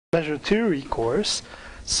measure theory course.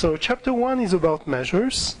 So chapter 1 is about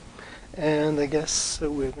measures, and I guess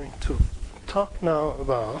we're going to talk now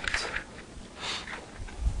about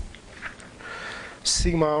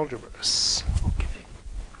sigma algebras. Okay.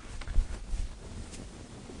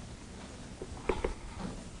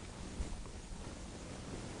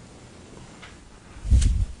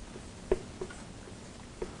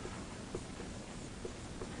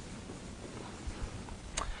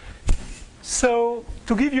 So,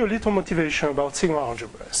 to give you a little motivation about sigma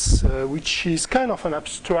algebras, which is kind of an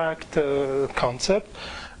abstract concept,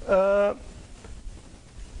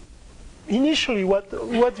 initially what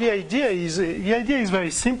the idea is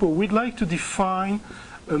very simple. We'd like to define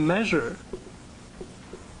a measure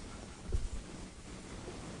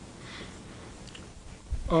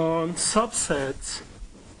on subsets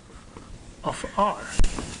of R.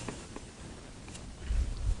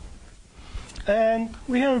 And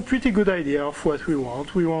we have a pretty good idea of what we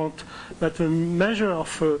want. We want that the measure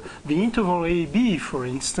of the interval AB, for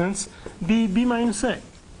instance, be B minus A.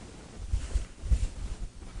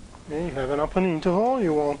 Okay, you have an open interval,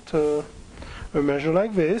 you want a measure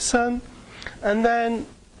like this, and then,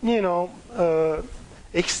 you know,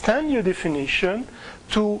 extend your definition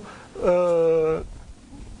to,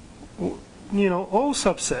 you know, all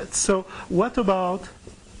subsets. So what about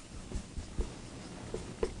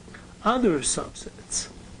other subsets?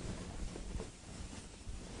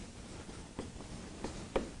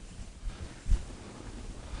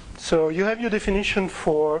 So you have your definition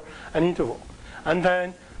for an interval, and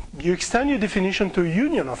then you extend your definition to a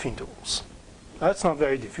union of intervals. That's not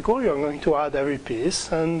very difficult. You're going to add every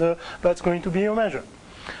piece, and that's going to be your measure.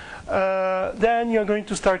 Then you're going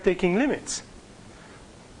to start taking limits.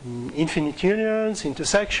 Infinite unions,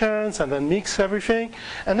 intersections, and then mix everything.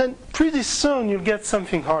 And then pretty soon you'll get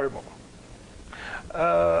something horrible.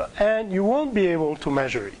 And you won't be able to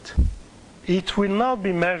measure it. It will not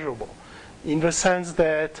be measurable in the sense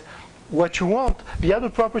that what you want, the other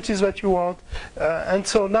properties that you want, and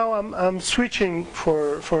so now I'm switching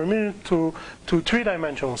for a minute to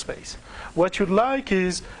three-dimensional space. What you'd like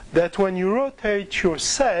is that when you rotate your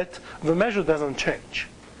set, the measure doesn't change.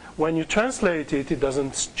 When you translate it, it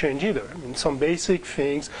doesn't change either. I mean, some basic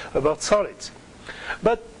things about solids.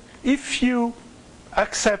 But if you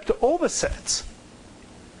accept all the sets,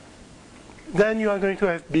 then you are going to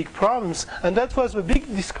have big problems. And that was the big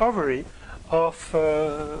discovery of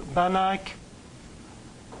Banach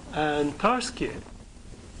and Tarski.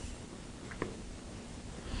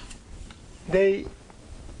 They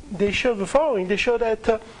showed the following. They showed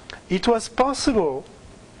that it was possible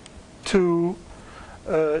to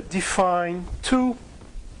define two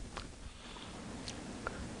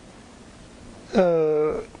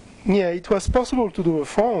it was possible to do the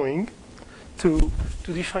following, to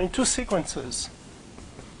define two sequences,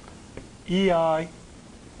 EI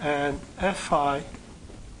and FI,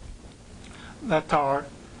 that are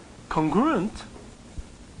congruent,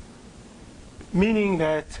 meaning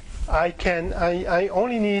that I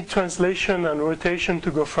only need translation and rotation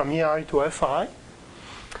to go from EI to FI,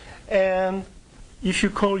 and if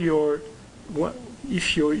you call your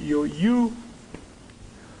U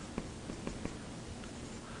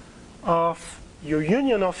of your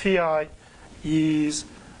union of EI is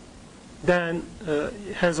then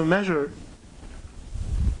has a measure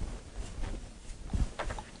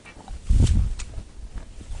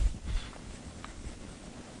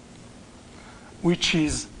which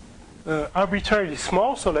is arbitrarily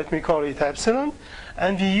small, so let me call it epsilon,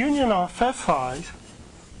 and the union of FI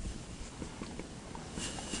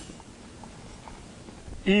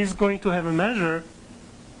is going to have a measure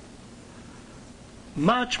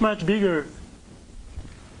much, much bigger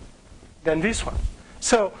than this one.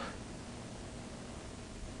 So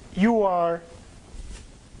you are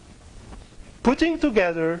putting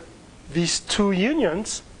together these two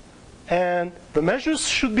unions, and the measures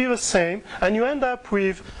should be the same, and you end up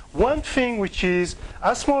with one thing which is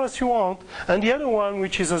as small as you want, and the other one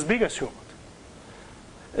which is as big as you want.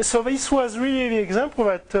 So this was really the example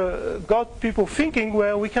that got people thinking,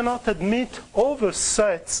 well, we cannot admit all the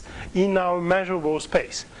sets in our measurable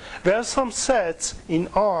space. There are some sets in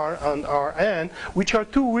R and Rn which are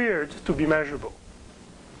too weird to be measurable.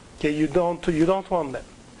 Okay, you don't want them.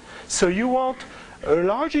 So you want a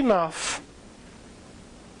large enough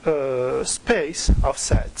space of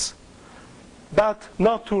sets, but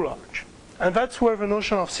not too large. And that's where the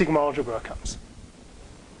notion of sigma algebra comes.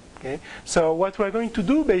 Okay? So what we're going to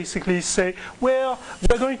do basically is say, well,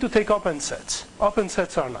 we're going to take open sets. Open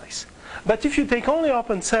sets are nice. But if you take only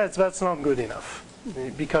open sets, that's not good enough.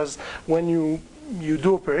 Because when you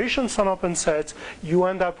do operations on open sets, you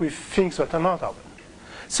end up with things that are not open.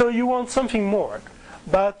 So you want something more,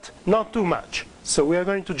 but not too much. So we are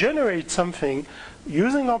going to generate something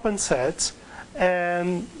using open sets,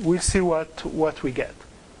 and we'll see what we get.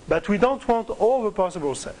 But we don't want all the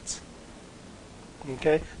possible sets.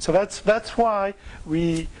 Okay, so that's why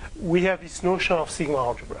we have this notion of sigma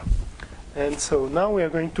algebra. And so now we are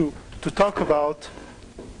going to talk about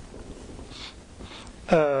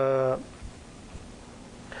the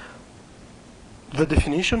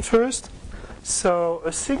definition first. So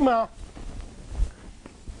a sigma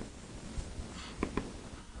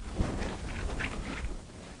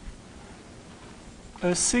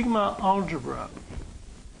algebra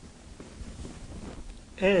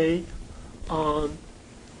A on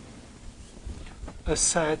a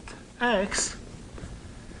set X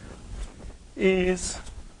is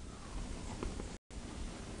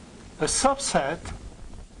a subset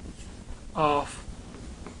of,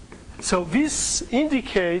 so this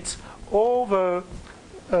indicates all the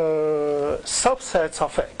subsets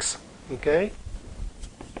of X, okay?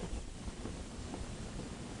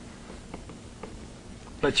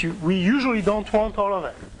 But we usually don't want all of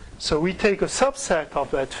them. So we take a subset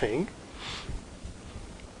of that thing,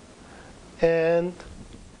 and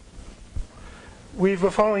with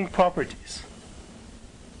the following properties.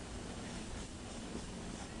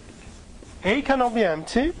 A cannot be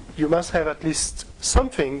empty. You must have at least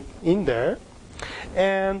something in there.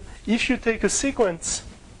 And if you take a sequence,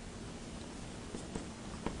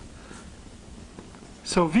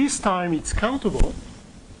 so this time it's countable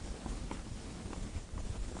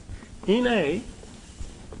in A,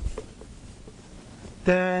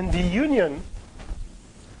 then the union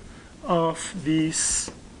of this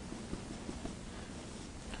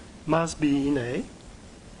must be in A.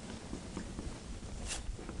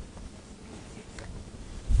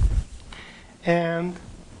 And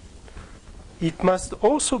it must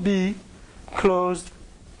also be closed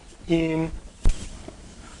in,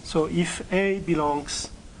 so if A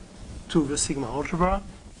belongs to the sigma algebra,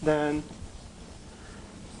 then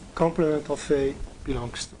complement of A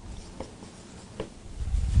belongs to.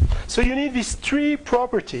 So you need these three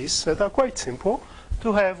properties that are quite simple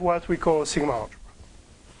to have what we call sigma algebra.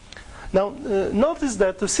 Now, notice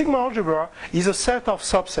that the sigma algebra is a set of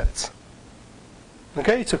subsets.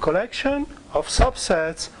 Okay, it's a collection of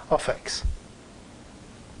subsets of X.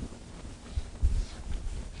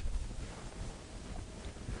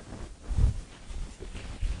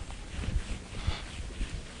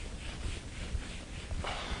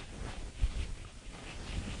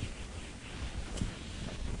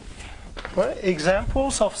 Right?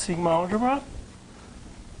 Examples of sigma algebra.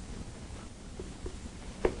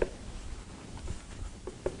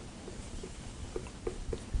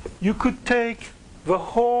 You could take the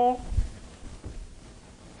whole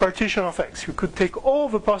partition of X. You could take all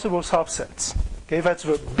the possible subsets. Okay, that's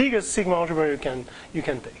the biggest sigma algebra you can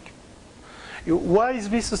take. Why is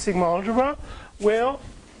this a sigma algebra? Well,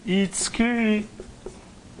 it's clearly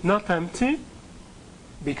not empty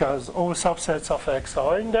because all subsets of X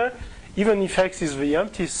are in there. Even if X is the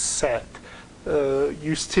empty set,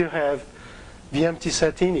 you still have the empty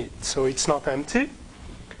set in it, so it's not empty.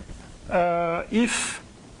 If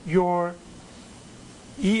your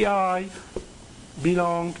EI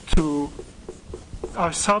belong to our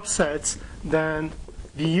subsets, then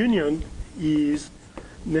the union is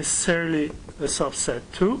necessarily a subset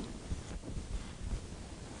too.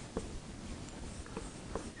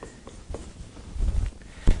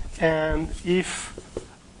 And if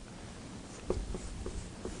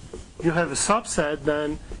you have a subset,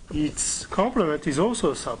 then its complement is also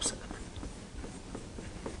a subset.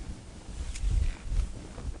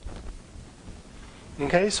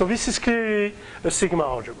 Okay, so this is clearly a sigma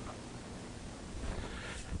algebra.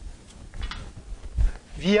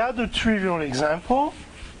 The other trivial example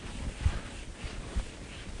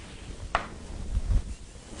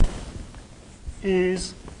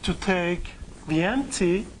is to take the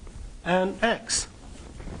empty and X.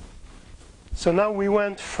 So now we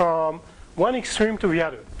went from one extreme to the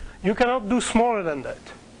other. You cannot do smaller than that,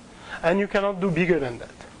 and you cannot do bigger than that.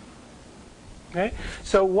 Okay?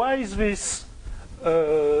 So why is this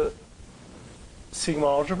sigma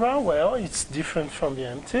algebra? Well, it's different from the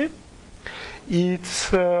empty.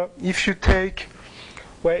 It's if you take,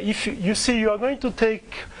 well, if you see, you are going to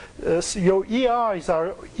take your ERs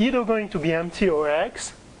are either going to be empty or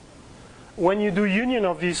X. When you do union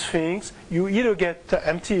of these things, you either get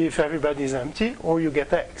empty if everybody is empty, or you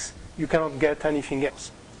get X. You cannot get anything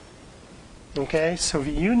else. Okay, so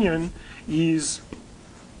the union is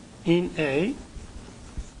in A,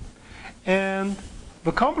 and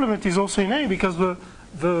the complement is also in A because the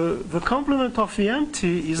complement of the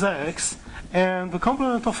empty is X, and the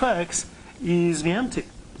complement of x is the empty.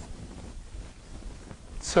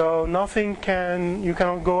 So nothing you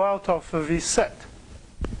cannot go out of this set.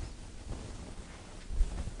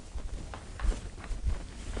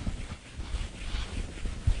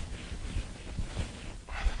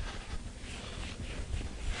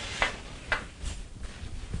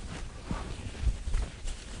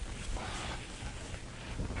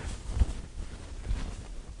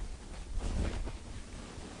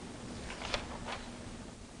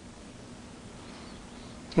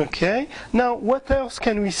 Okay, now what else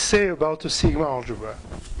can we say about a sigma algebra?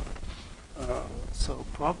 So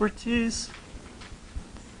properties.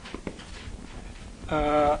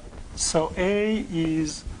 So A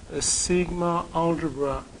is a sigma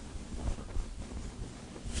algebra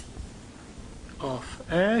of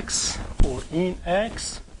X or in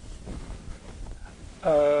X.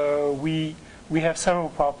 We have several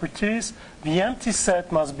properties. The empty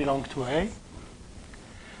set must belong to A.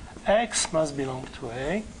 X must belong to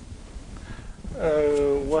A.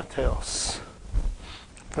 What else?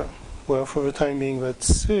 Well, for the time being,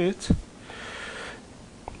 that's it.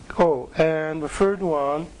 Oh, and the third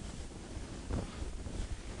one,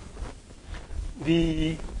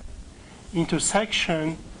 the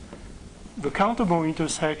intersection, the countable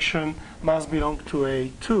intersection must belong to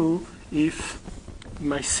A too if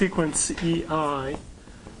my sequence EI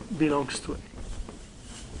belongs to A.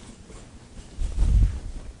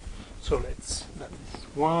 So that's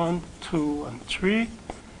 1, 2, and 3.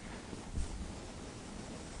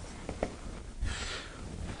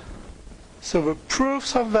 So the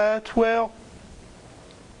proofs of that, well,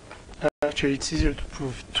 actually it's easier to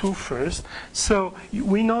prove 2 first. So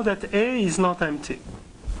we know that A is not empty.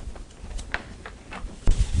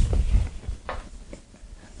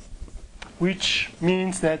 Which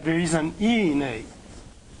means that there is an E in A.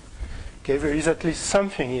 Okay, there is at least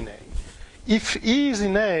something in A. If E is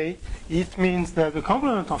in A, it means that the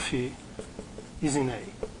complement of E is in A.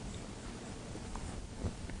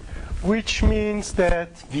 Which means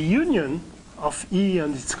that the union of E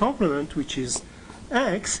and its complement, which is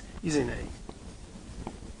X, is in A.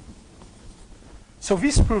 So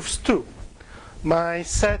this proves 2. My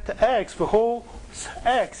set X, the whole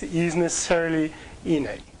X, is necessarily in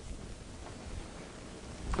A.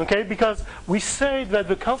 Okay, because we say that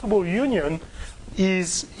the countable union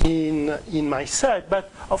is in my set,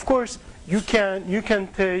 but of course you can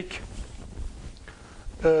take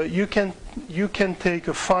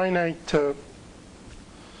a finite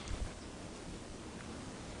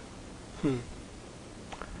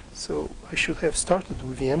So I should have started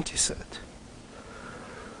with the empty set.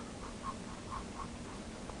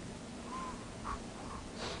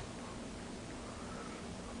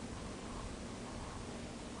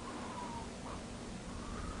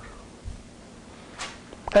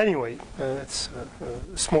 Anyway, that's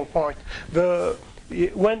a small point.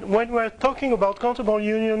 When we're talking about countable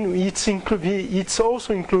union, it's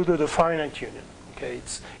also included a finite union. Okay,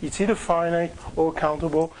 it's either finite or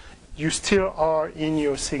countable. You still are in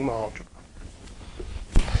your sigma algebra.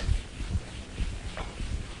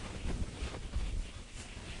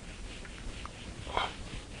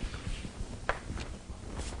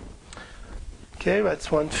 Okay, that's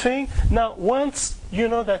one thing. Now, once you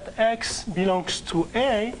know that X belongs to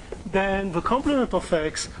A, then the complement of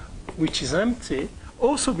X, which is empty,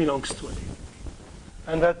 also belongs to A.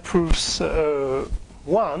 And that proves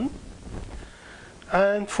 1.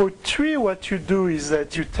 And for 3, what you do is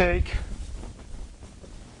that you take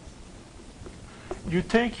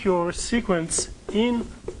your sequence in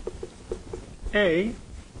A,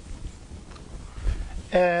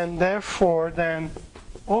 and therefore then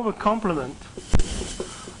all the complements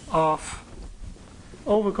are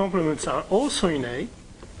also in A,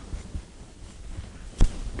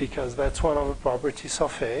 because that's one of the properties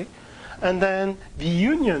of A, and then the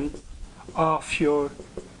union of your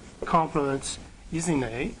complements is in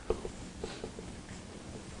A,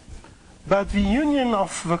 but the union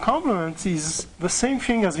of the complements is the same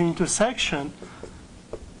thing as the intersection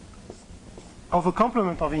of the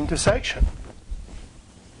complement of the intersection.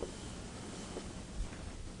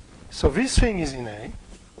 So this thing is in A.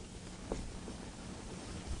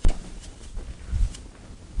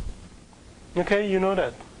 Okay, you know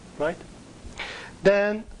that, right?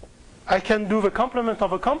 Then I can do the complement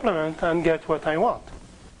of a complement and get what I want.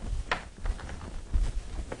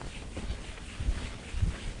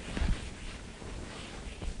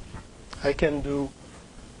 I can do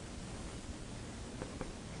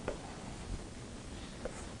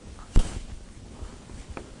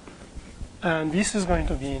and this is going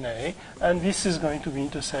to be in A, and this is going to be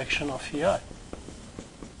intersection of EI.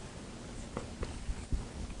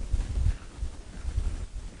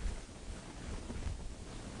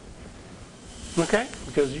 Okay?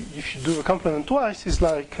 Because if you do a complement twice, it's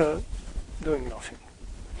like doing nothing.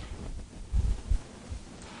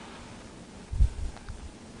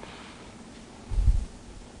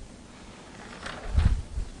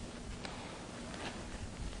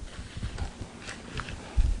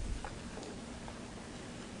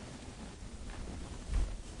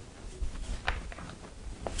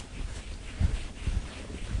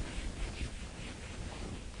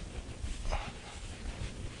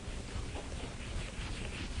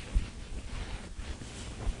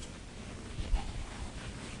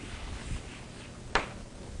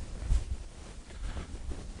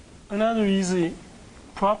 Another easy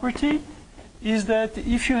property is that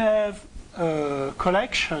if you have a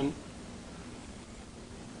collection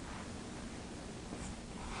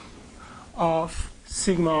of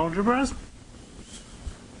sigma algebras,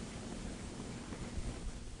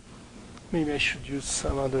 maybe I should use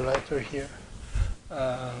some other letter here.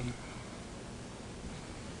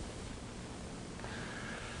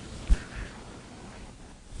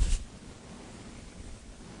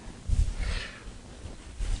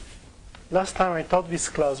 Last time I taught this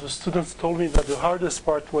class, the students told me that the hardest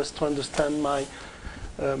part was to understand my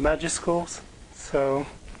majuscules, so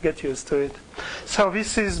get used to it. So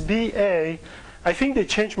this is BA. I think they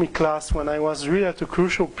changed my class when I was really at a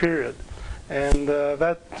crucial period, and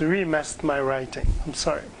that really messed my writing. I'm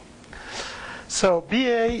sorry. So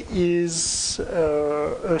BA is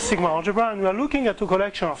a sigma algebra, and we are looking at a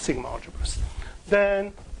collection of sigma algebras.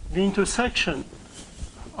 Then the intersection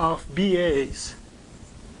of BAs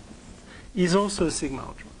is also a sigma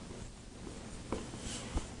algebra.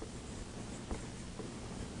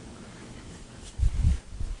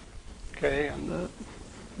 Okay, and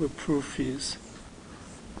the proof is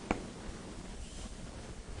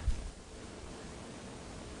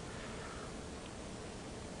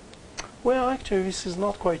well, actually, this is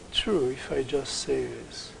not quite true if I just say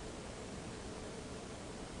this.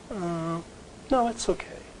 No, it's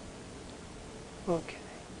okay. Okay.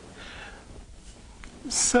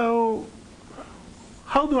 So,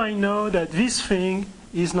 how do I know that this thing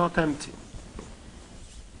is not empty?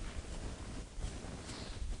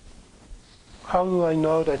 How do I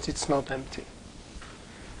know that it's not empty?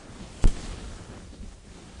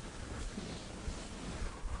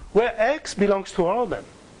 Where X belongs to all of them,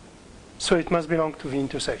 so it must belong to the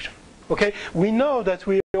intersection. Okay, we know that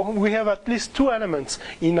we have at least two elements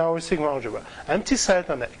in our sigma algebra, empty set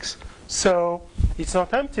and X. So it's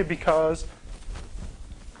not empty because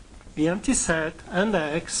the empty set and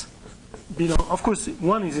X belong, of course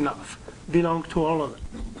one is enough, belong to all of them.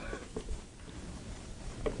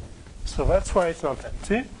 So that's why it's not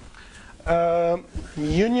empty.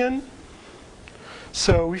 Union,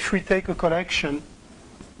 so if we take a collection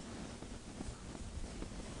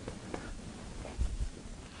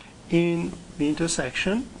in the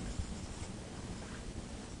intersection,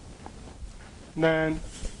 then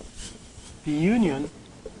the union,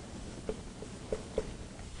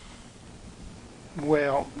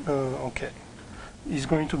 well, okay, is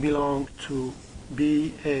going to belong to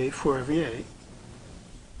BA for every A,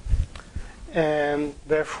 and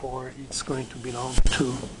therefore it's going to belong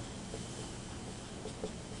to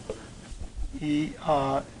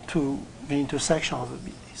to the intersection of the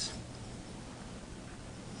BAs.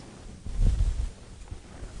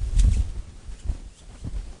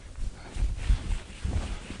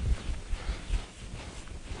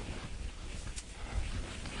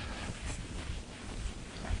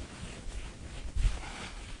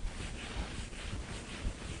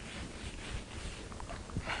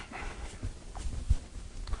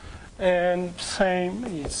 And same,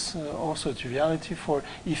 it's also a triviality for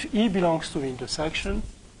if E belongs to the intersection,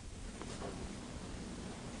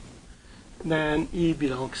 then E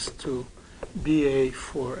belongs to BA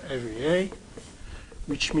for every A,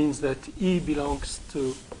 which means that E belongs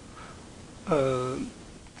to,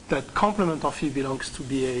 that complement of E belongs to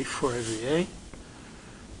BA for every A,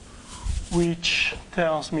 which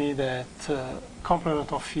tells me that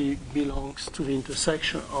complement of E belongs to the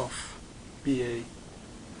intersection of BA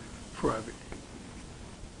for every A.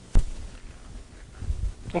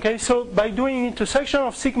 Okay, so by doing intersection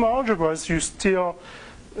of sigma algebras, you still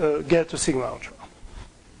get a sigma algebra.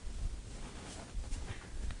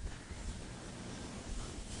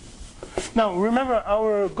 Now, remember,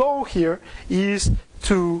 our goal here is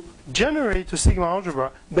to generate a sigma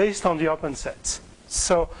algebra based on the open sets.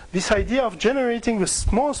 So this idea of generating the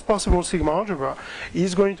smallest possible sigma algebra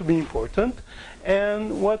is going to be important.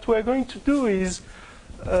 And what we're going to do is,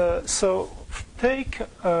 so take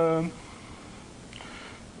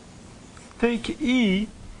E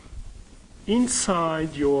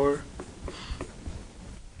inside your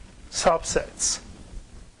subsets,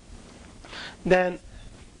 then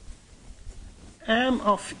M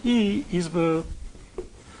of E is the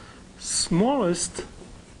smallest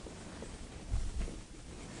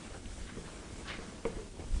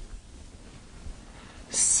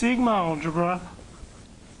sigma algebra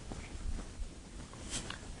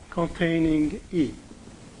containing E.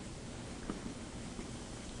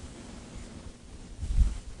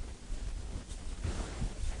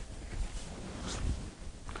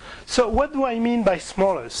 So what do I mean by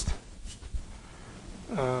smallest?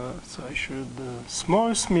 So I should,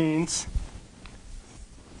 smallest means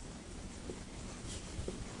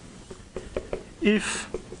if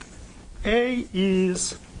A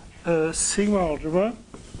is a sigma algebra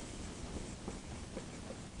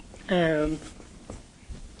and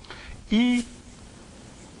E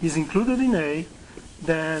is included in A,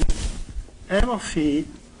 then M of E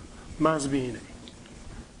must be in A.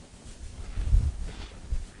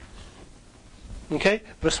 Okay?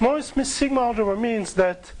 The smallest sigma algebra means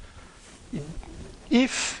that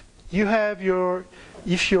if you have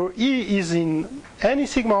if your E is in any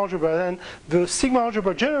sigma algebra, then the sigma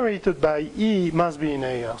algebra generated by E must be in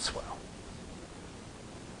A as well.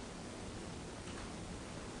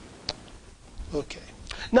 Okay.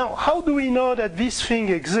 Now, how do we know that this thing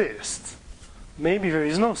exists? Maybe there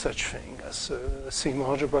is no such thing as a sigma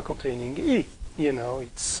algebra containing E. You know,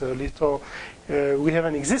 it's a little, we have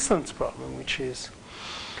an existence problem, which is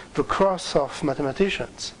the cross of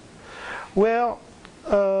mathematicians. Well,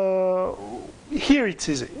 here it's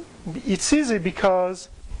easy. It's easy because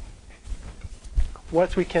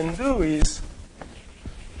what we can do is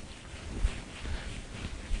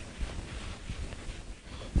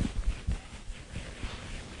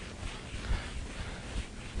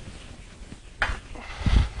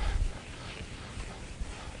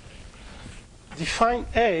define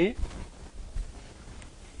A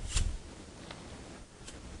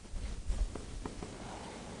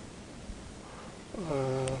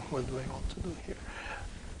what do I want to do here?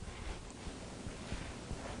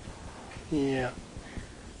 Yeah.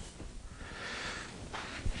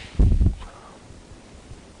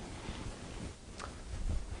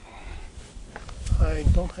 I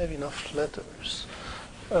don't have enough letters.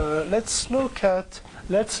 Let's look at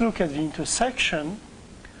the intersection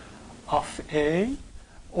of A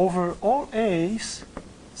over all A's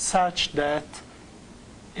such that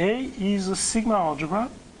A is a sigma algebra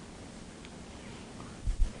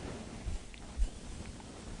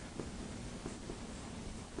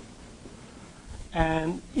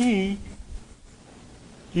and E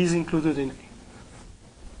is included in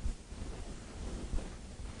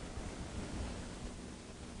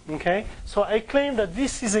A. Okay? So I claim that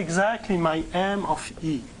this is exactly my M of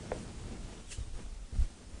E.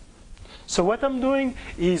 So what I'm doing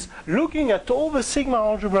is looking at all the sigma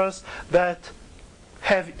algebras that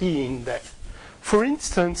have E in them. For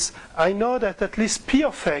instance, I know that at least P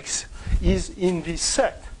of X is in this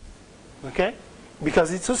set. Okay?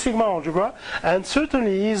 Because it's a sigma algebra, and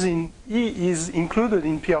certainly E is included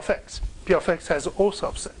in P of X. P of X has all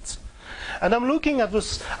subsets. And I'm looking at the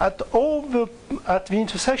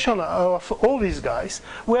intersection of all these guys.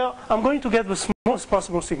 Well, I'm going to get the smallest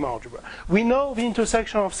possible sigma algebra. We know the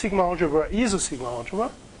intersection of sigma algebra is a sigma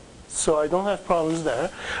algebra, so I don't have problems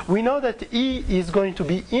there. We know that E is going to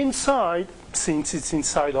be inside, since it's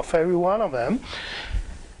inside of every one of them.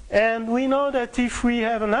 And we know that if we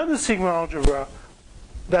have another sigma algebra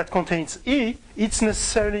that contains E, it's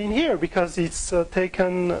necessarily in here because it's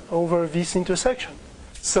taken over this intersection.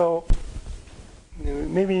 So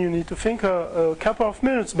maybe you need to think a couple of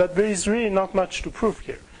minutes, but there is really not much to prove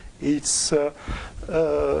here. It's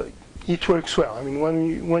it works well. I mean,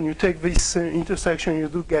 when you take this intersection, you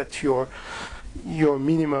do get your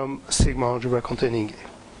minimum sigma algebra containing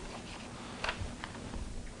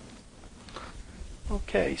A.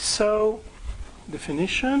 Okay, so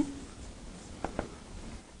definition.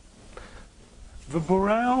 The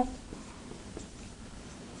Borel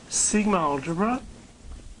sigma algebra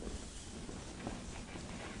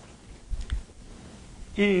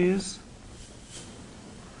is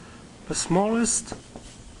the smallest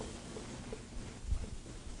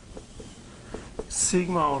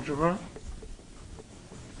sigma algebra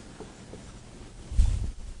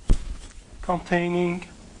containing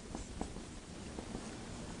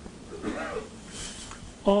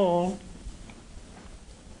all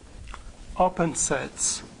open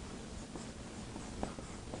sets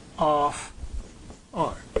of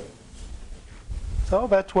R. So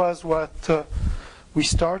that was what we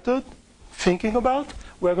started thinking about.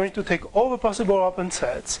 We're going to take all the possible open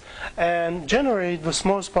sets and generate the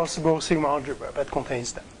smallest possible sigma algebra that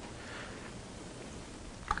contains them.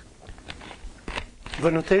 The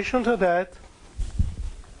notation to that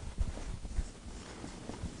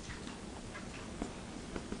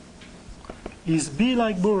is B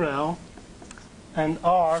like Borel and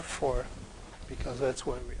R for, because that's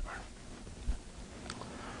where we are.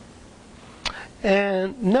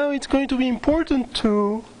 And now it's going to be important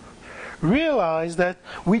to realize that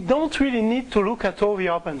we don't really need to look at all the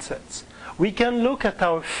open sets. We can look at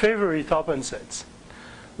our favorite open sets,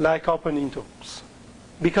 like open intervals,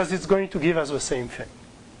 because it's going to give us the same thing.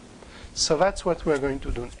 So that's what we're going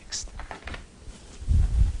to do next.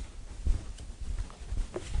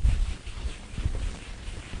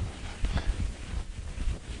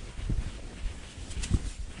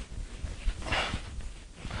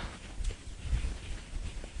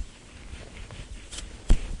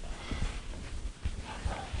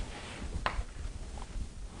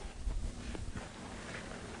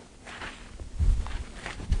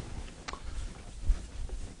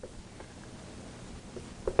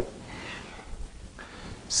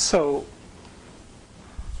 So,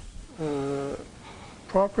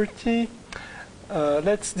 property,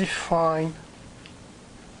 let's define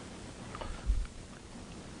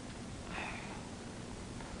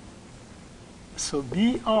so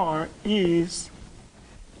BR is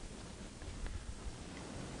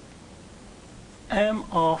M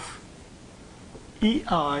of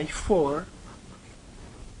EI for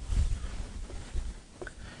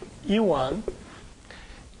E1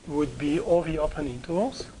 would be all the open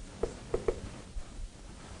intervals.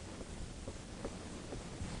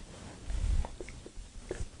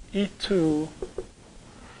 E2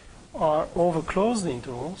 are all the closed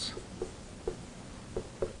intervals.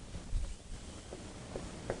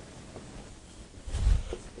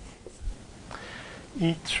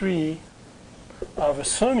 E3 are the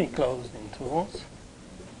semi-closed intervals.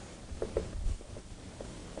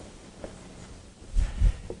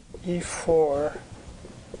 E4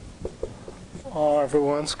 are the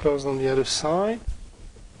ones closed on the other side.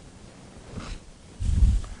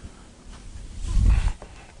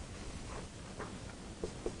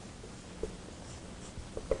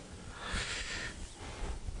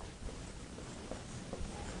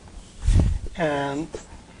 And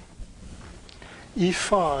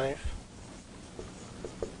E5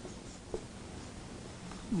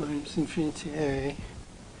 minus infinity A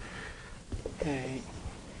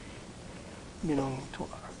belonging to R.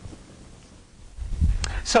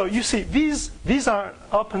 So you see, these are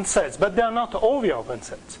open sets, but they are not all the open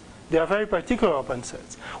sets. They are very particular open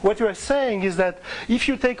sets. What you are saying is that if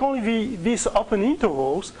you take only these open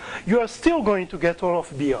intervals, you are still going to get all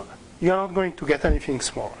of BR. You are not going to get anything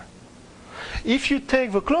smaller. If you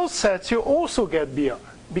take the closed sets, you also get BR,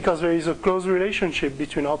 because there is a close relationship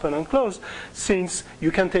between open and closed, since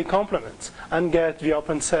you can take complements and get the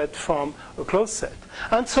open set from a closed set,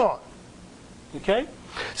 and so on. Okay?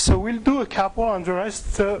 So we'll do a couple, and the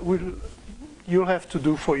rest you'll have to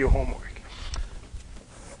do for your homework.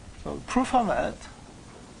 So proof of that.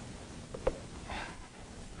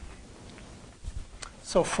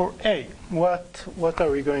 So for A, what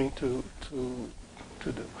are we going to do?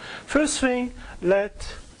 First thing,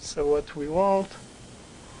 so what we want.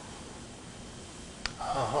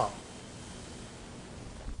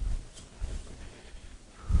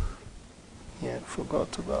 Yeah,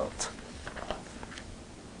 forgot about.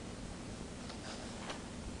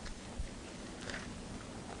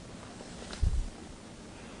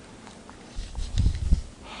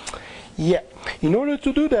 Yeah, in order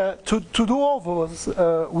to do that, to do all those,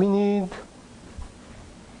 we need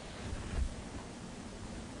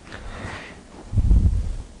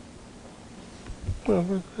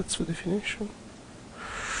well, that's the definition.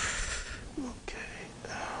 Okay.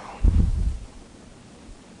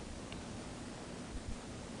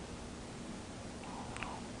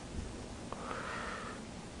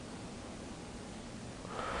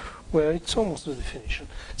 Well, it's almost the definition.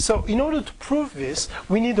 So in order to prove this,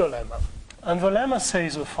 we need a lemma. And the lemma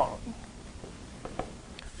says the following.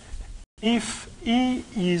 If E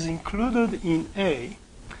is included in A,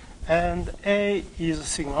 and A is a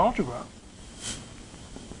sigma algebra,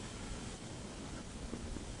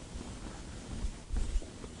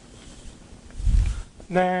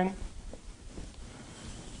 then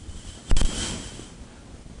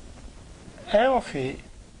M of E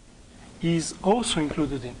is also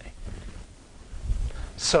included in A.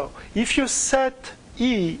 So if your set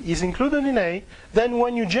E is included in A, then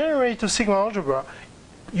when you generate a sigma algebra,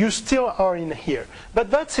 you still are in here. But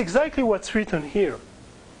that's exactly what's written here,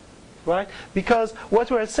 right? Because what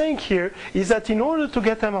we're saying here is that in order to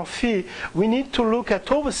get M of E, we need to look at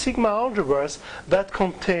all the sigma algebras that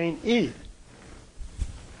contain E.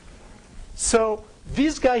 So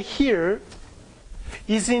this guy here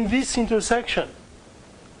is in this intersection,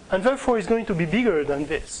 and therefore is going to be bigger than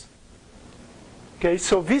this. Okay,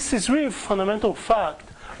 so this is really a fundamental fact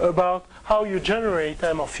about how you generate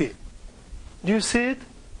M of E. Do you see it?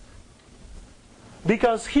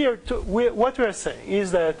 Because here, what we are saying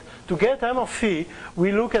is that to get M of E,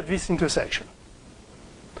 we look at this intersection.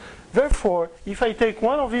 Therefore, if I take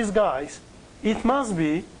one of these guys, it must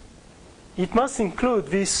include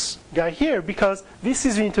this guy here, because this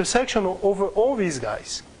is the intersection over all these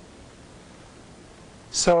guys.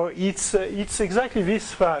 So it's exactly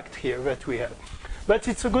this fact here that we have. But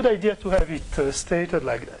it's a good idea to have it stated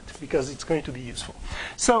like that, because it's going to be useful.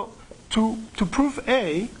 So to prove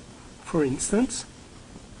A, for instance,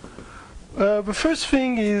 the first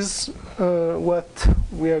thing is what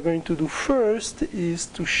we are going to do first is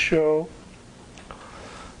to show,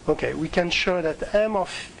 okay, we can show that M of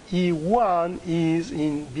E1 is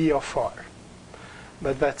in B of R.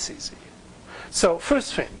 But that's easy. So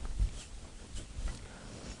first thing,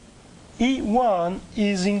 E1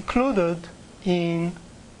 is included in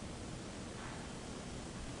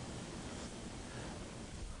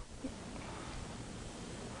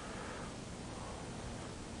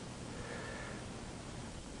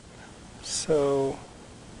so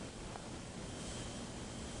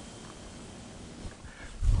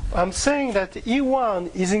I'm saying that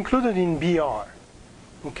E1 is included in BR.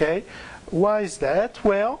 Okay, why is that?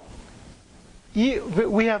 Well,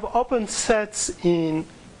 we have open sets in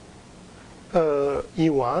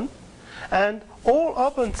E1, and all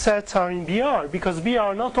open sets are in BR, because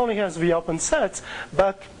BR not only has the open sets,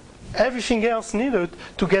 but everything else needed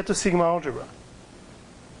to get to sigma algebra.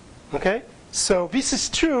 Okay? So this is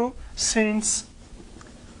true since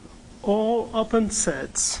all open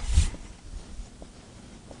sets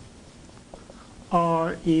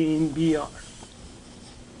are in BR.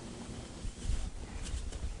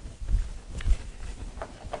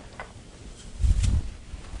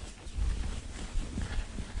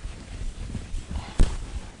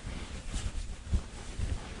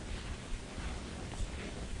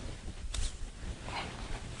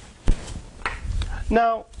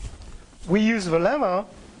 Now, we use the lemma,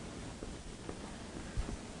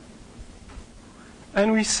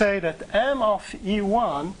 and we say that M of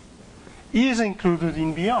E1 is included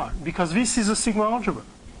in BR, because this is a sigma algebra.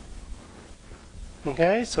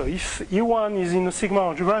 Okay, so if E1 is in the sigma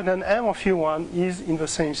algebra, then M of E1 is in the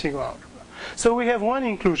same sigma algebra. So we have one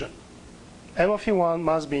inclusion. M of E1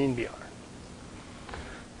 must be in BR.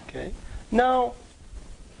 Okay, now,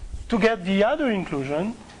 to get the other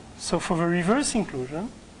inclusion, so for the reverse inclusion,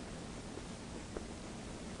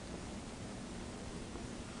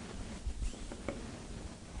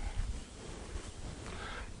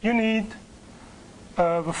 you need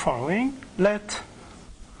the following. Let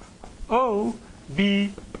O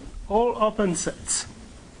be all open sets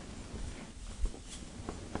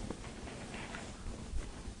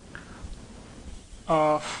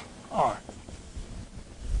of R.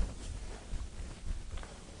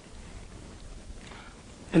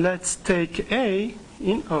 Let's take A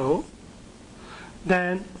in O,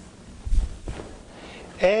 then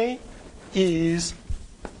A is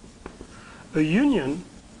a union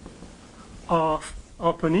of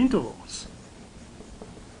open intervals.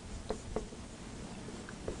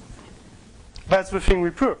 That's the thing we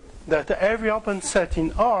prove, that every open set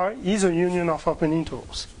in R is a union of open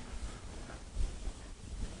intervals.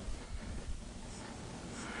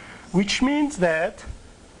 Which means that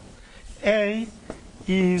A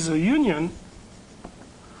is a union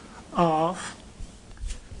of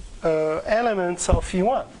elements of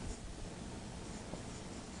E1.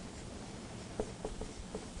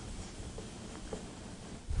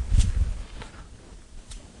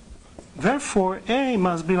 Therefore, A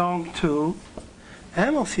must belong to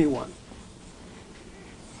M of E1.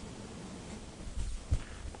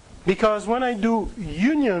 Because when I do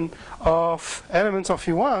union of elements of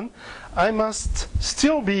E1, I must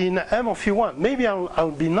still be in M of E1. Maybe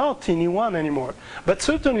I'll be not in E1 anymore, but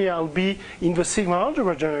certainly I'll be in the sigma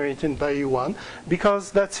algebra generated by E1,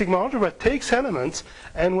 because that sigma algebra takes elements,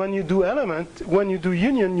 and when you do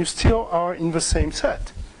union, you still are in the same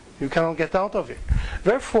set. You cannot get out of it.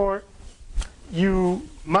 Therefore, you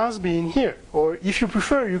must be in here. Or if you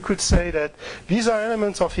prefer, you could say that these are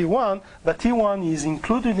elements of E1, but E1 is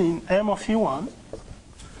included in M of E1.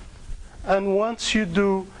 And once you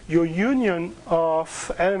do your union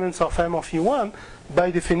of elements of M of E1,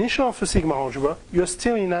 by definition of a sigma algebra, you're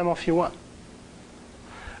still in M of E1.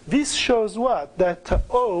 This shows what? That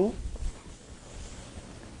O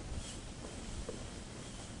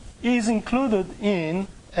is included in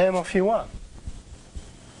M of E1.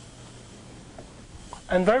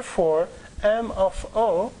 And therefore, M of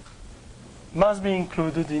O must be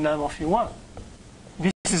included in M of E1.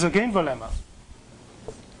 This is again the lemma.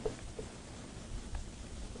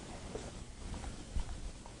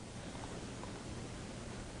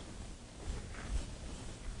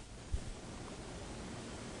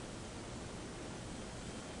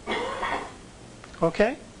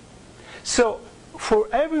 Okay? So for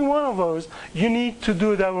every one of those, you need to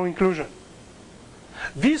do a double inclusion.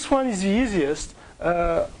 This one is the easiest.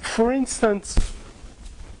 For instance,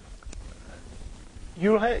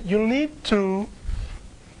 you'll need to,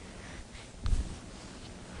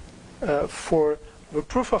 for the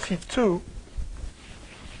proof of E2,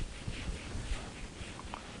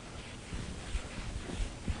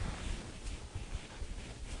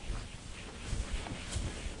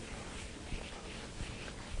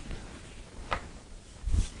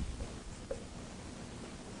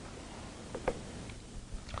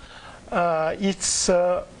 it's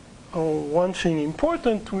one thing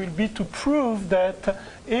important will be to prove that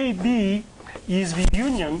AB is the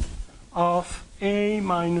union of A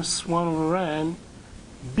minus 1 over n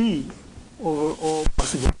B over all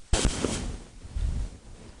possible.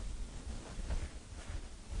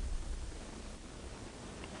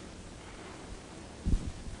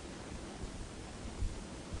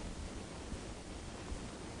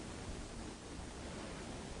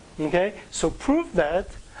 Okay, so prove that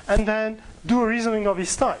and then do a reasoning of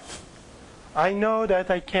this type. I know that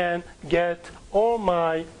I can get all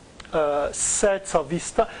my sets of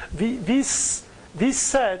this type. These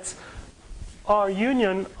sets are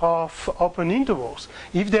union of open intervals.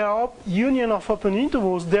 If they are union of open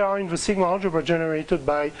intervals, they are in the sigma algebra generated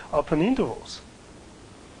by open intervals.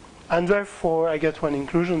 And therefore, I get one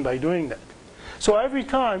inclusion by doing that. So every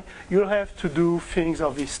time, you'll have to do things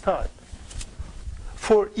of this type.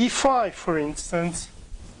 For E5, for instance,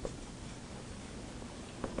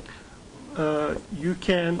 you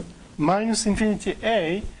can, minus infinity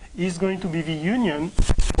A is going to be the union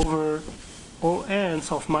over all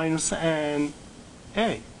n's of minus n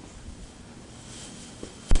A.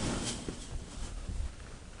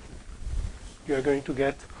 You are going to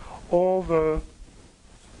get all the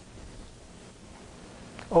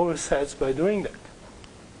sets by doing that.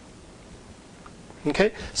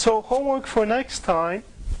 Okay, so homework for next time,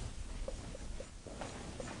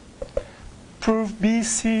 prove B,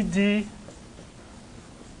 C, D,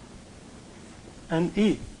 and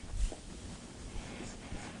E.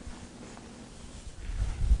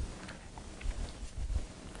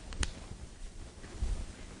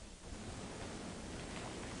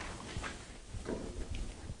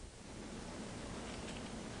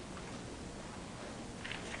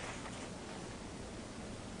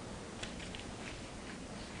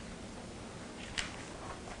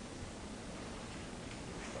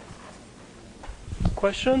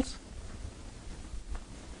 Questions?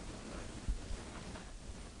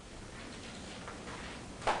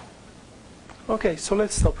 Okay, so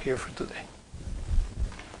let's stop here for today.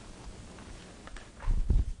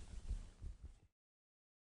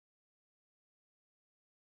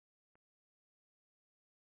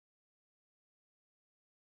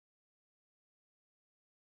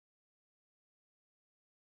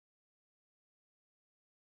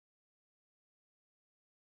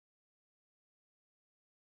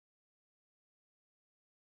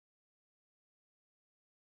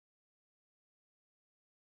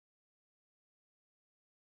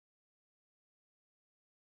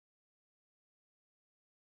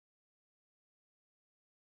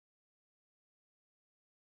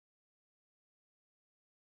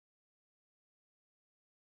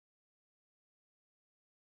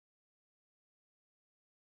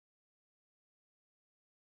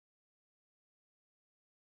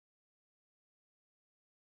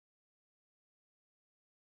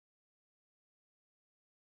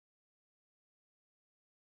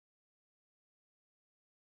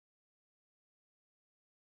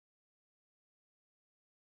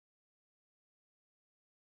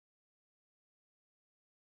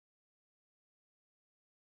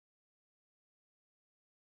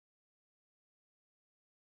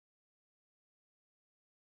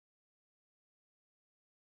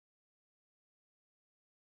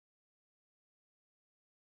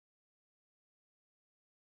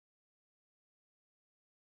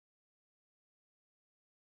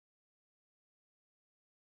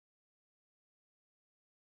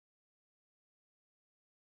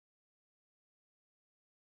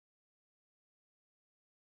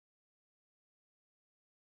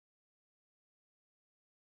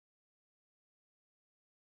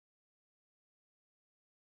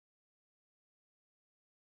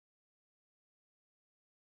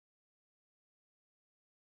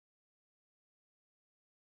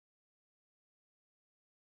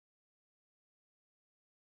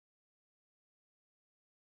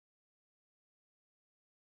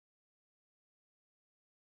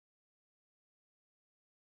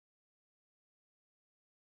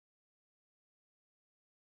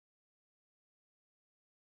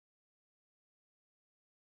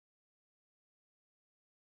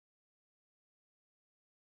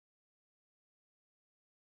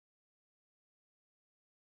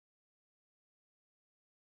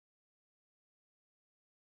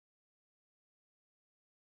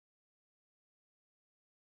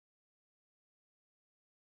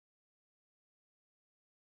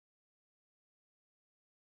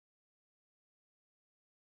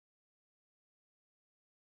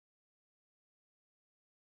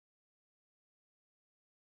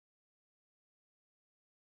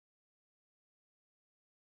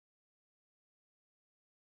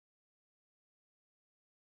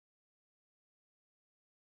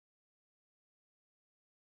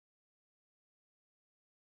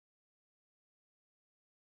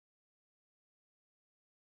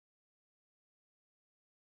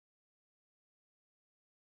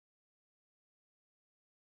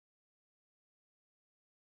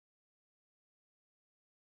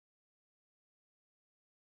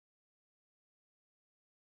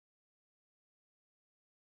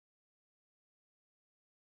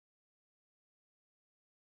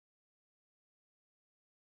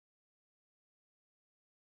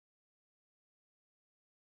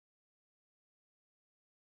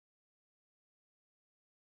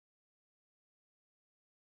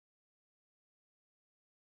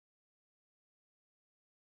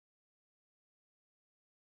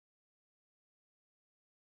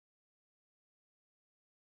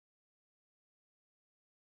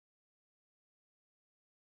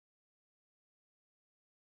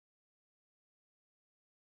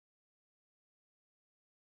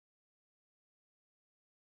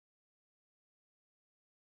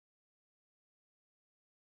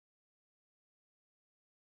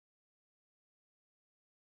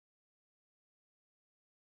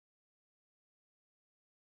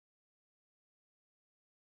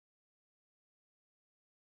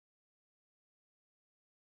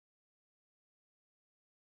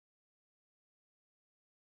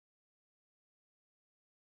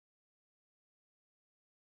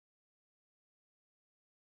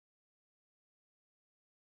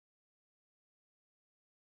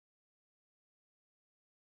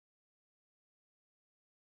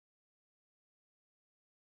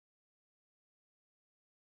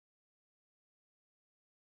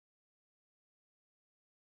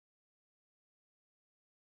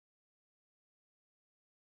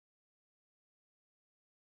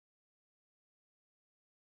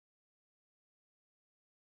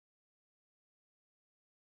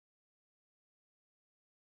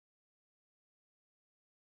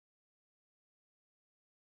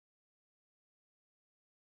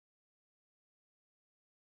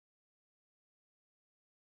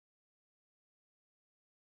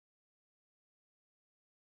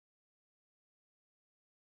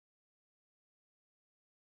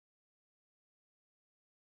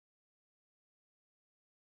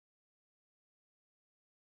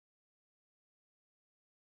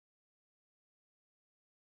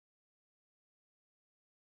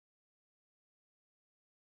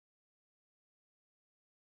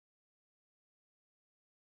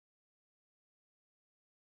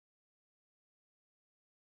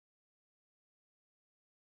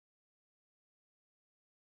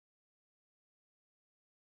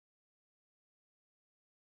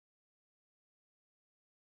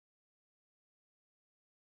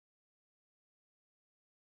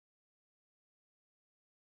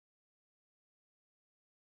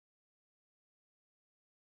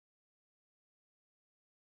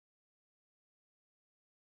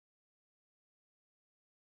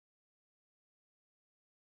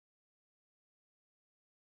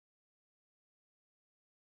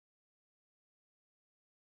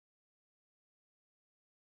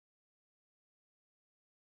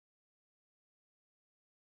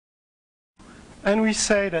 and we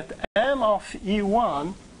say that M of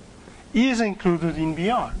E1 is included in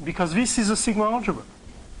BR, because this is a sigma algebra.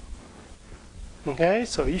 Okay,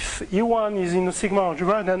 so if E1 is in the sigma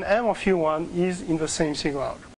algebra, then M of E1 is in the same sigma algebra.